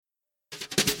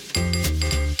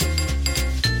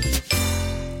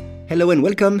Hello and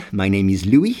welcome, my name is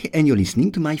Louis and you're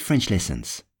listening to my French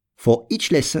lessons. For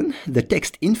each lesson, the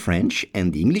text in French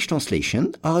and the English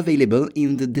translation are available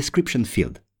in the description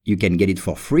field. You can get it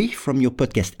for free from your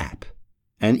podcast app.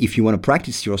 And if you want to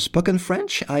practice your spoken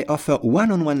French, I offer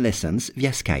one-on-one lessons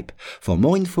via Skype. For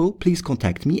more info, please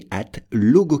contact me at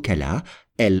logokala,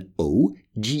 Logokala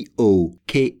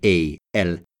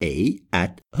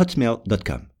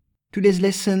 @hotmail.com. Today's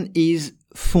lesson is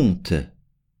fonte.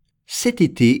 Cet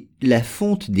été, la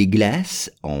fonte des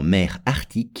glaces en mer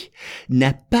Arctique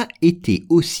n'a pas été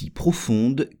aussi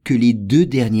profonde que les 2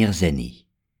 dernières années.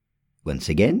 Once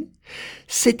again,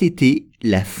 cet été,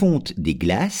 la fonte des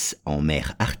glaces en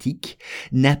mer Arctique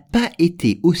n'a pas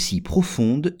été aussi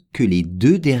profonde que les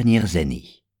 2 dernières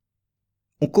années.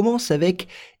 On commence avec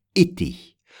été.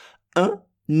 Un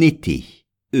été.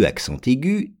 E accent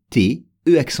aigu, T,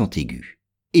 E accent aigu.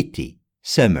 Été.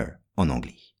 Summer en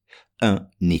anglais. Un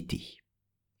été.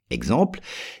 Exemple,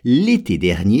 l'été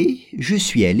dernier, je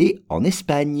suis allé en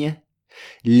Espagne.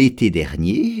 L'été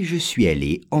dernier, je suis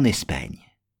allé en Espagne.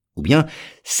 Ou bien,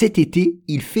 cet été,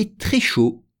 il fait très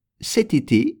chaud. Cet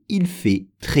été, il fait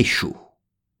très chaud.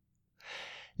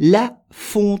 La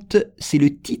fonte, c'est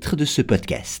le titre de ce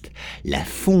podcast. La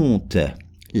fonte,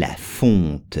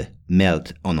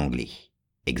 melt en anglais.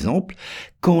 Exemple,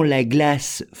 quand la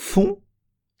glace fond,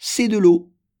 c'est de l'eau.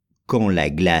 Quand la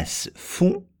glace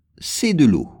fond, c'est de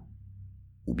l'eau.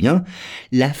 Ou bien,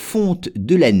 la fonte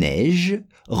de la neige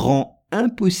rend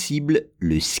impossible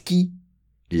le ski.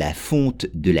 La fonte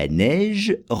de la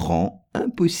neige rend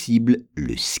impossible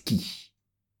le ski.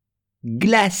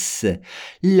 Glace,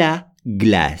 la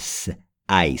glace,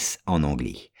 ice en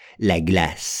anglais. La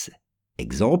glace.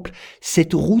 Exemple,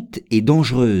 cette route est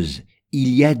dangereuse, il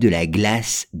y a de la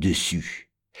glace dessus.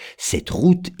 Cette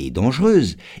route est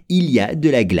dangereuse, il y a de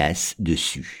la glace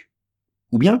dessus.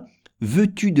 Ou bien,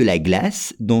 veux-tu de la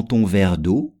glace dans ton verre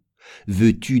d'eau?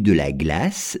 Veux-tu de la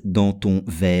glace dans ton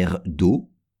verre d'eau?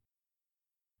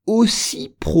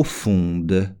 Aussi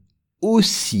profonde.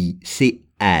 Aussi, c'est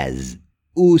as.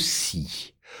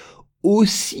 Aussi.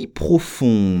 Aussi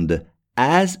profonde.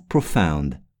 As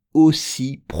profound.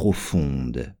 Aussi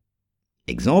profonde.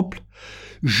 Exemple,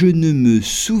 je ne me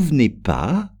souvenais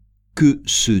pas que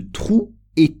ce trou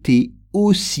était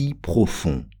aussi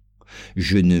profond.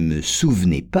 Je ne me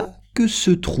souvenais pas que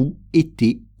ce trou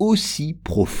était aussi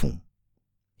profond.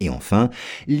 Et enfin,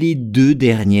 les 2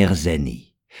 dernières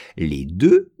années. Les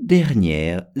 2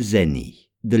 dernières années.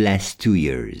 The last 2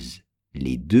 years.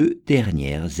 Les 2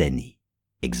 dernières années.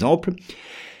 Exemple,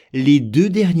 les 2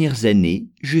 dernières années,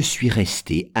 je suis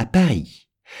resté à Paris.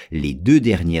 Les 2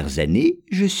 dernières années,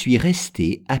 je suis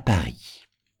resté à Paris.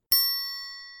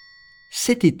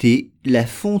 Cet été, la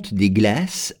fonte des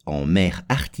glaces en mer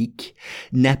Arctique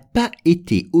n'a pas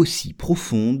été aussi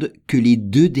profonde que les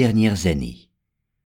 2 dernières années.